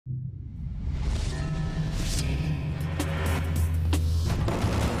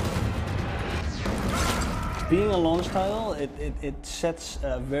Being a launch title, it sets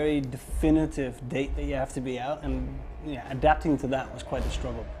a very definitive date that you have to be out, and yeah, adapting to that was quite a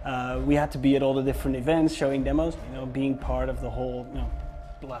struggle. We had to be at all the different events, showing demos, being part of the whole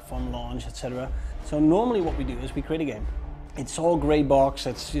platform launch, etc. So normally what we do is we create a game. It's all gray box,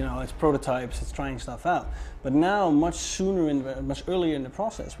 it's prototypes, it's trying stuff out. But now, much earlier in the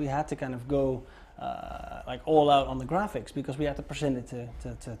process, we had to kind of go like all out on the graphics, because we had to present it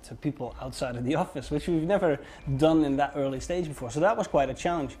to people outside of the office, which we've never done in that early stage before. So that was quite a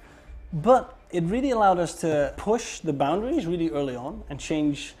challenge. But it really allowed us to push the boundaries really early on and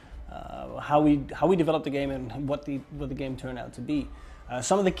change how we developed the game and what the game turned out to be.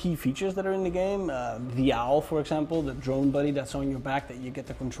 Some of the key features that are in the game, the owl, for example, the drone buddy that's on your back that you get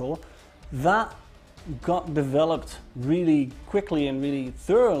to control, that got developed really quickly and really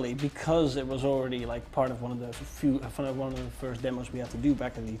thoroughly, because it was already like part of one of the first demos we had to do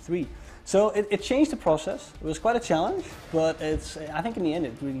back at E3. So it changed the process. It was quite a challenge, but I think in the end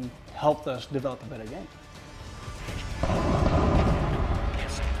it really helped us develop a better game.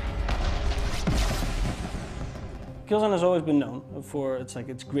 Killzone has always been known for its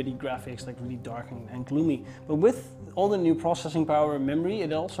gritty graphics, like really dark and gloomy. But with all the new processing power and memory,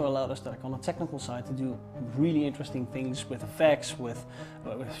 it also allowed us to, on the technical side, to do really interesting things with effects, with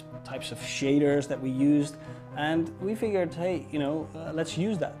types of shaders that we used. And we figured, hey, let's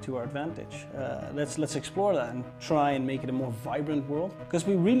use that to our advantage. Let's explore that and try and make it a more vibrant world, because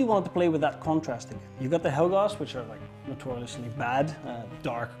we really wanted to play with that contrast again. You've got the Helghast, which are like notoriously bad,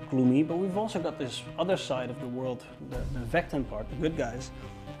 dark, gloomy, but we've also got this other side of the world, the Vectan part, the good guys,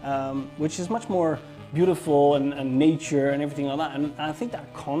 which is much more beautiful and nature and everything like that. And I think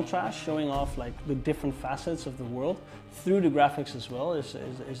that contrast, showing off like the different facets of the world through the graphics as well, is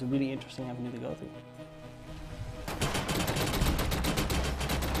a really interesting avenue to go through.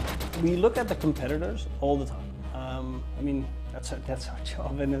 We look at the competitors all the time. I mean, that's our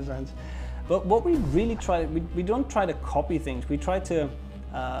job in a sense. But what we really try, we don't try to copy things. We really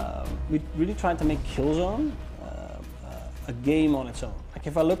try to make Killzone a game on its own. Like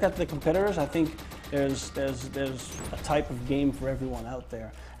if I look at the competitors, I think there's a type of game for everyone out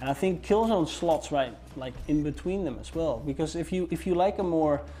there, and I think Killzone slots right like in between them as well. Because if you like a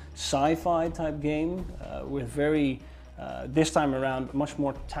more sci-fi type game with very this time around much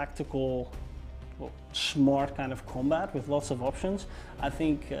more tactical, smart kind of combat with lots of options, I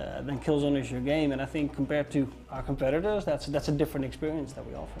think then Killzone is your game. And I think compared to our competitors, that's a different experience that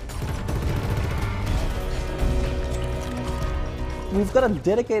we offer. We've got a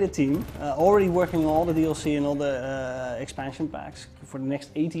dedicated team already working on all the DLC and all the expansion packs for the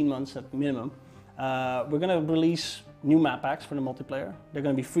next 18 months at minimum. We're going to release new map packs for the multiplayer. They're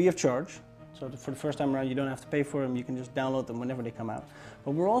going to be free of charge. So for the first time around, you don't have to pay for them. You can just download them whenever they come out.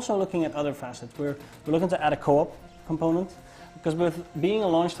 But we're also looking at other facets. We're looking to add a co-op component, because with being a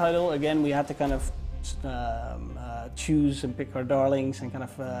launch title, again, we had to kind of choose and pick our darlings and kind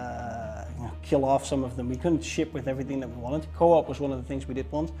of kill off some of them. We couldn't ship with everything that we wanted. Co-op was one of the things we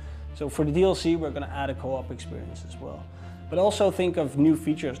did want. So for the DLC, we're going to add a co-op experience as well. But also think of new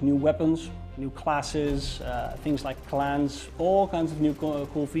features, new weapons, new classes, things like clans, all kinds of new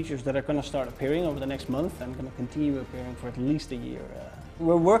cool features that are going to start appearing over the next month and going to continue appearing for at least a year.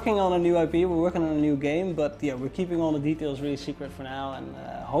 We're working on a new IP, we're working on a new game, but yeah, we're keeping all the details really secret for now, and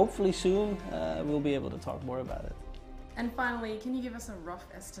hopefully soon we'll be able to talk more about it. And finally, can you give us a rough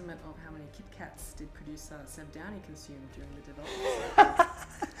estimate of how many Kit Kats did producer Seb Downey consume during the development?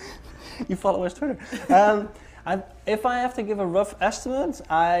 You follow his Twitter. If I have to give a rough estimate,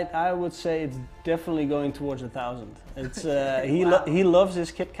 I would say it's definitely going towards 1,000. It's wow. He loves his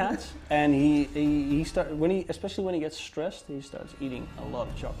Kit Kats, and especially when he gets stressed, he starts eating a lot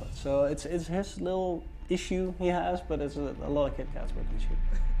of chocolate. So it's his little issue he has, but it's a lot of Kit Kats we consume.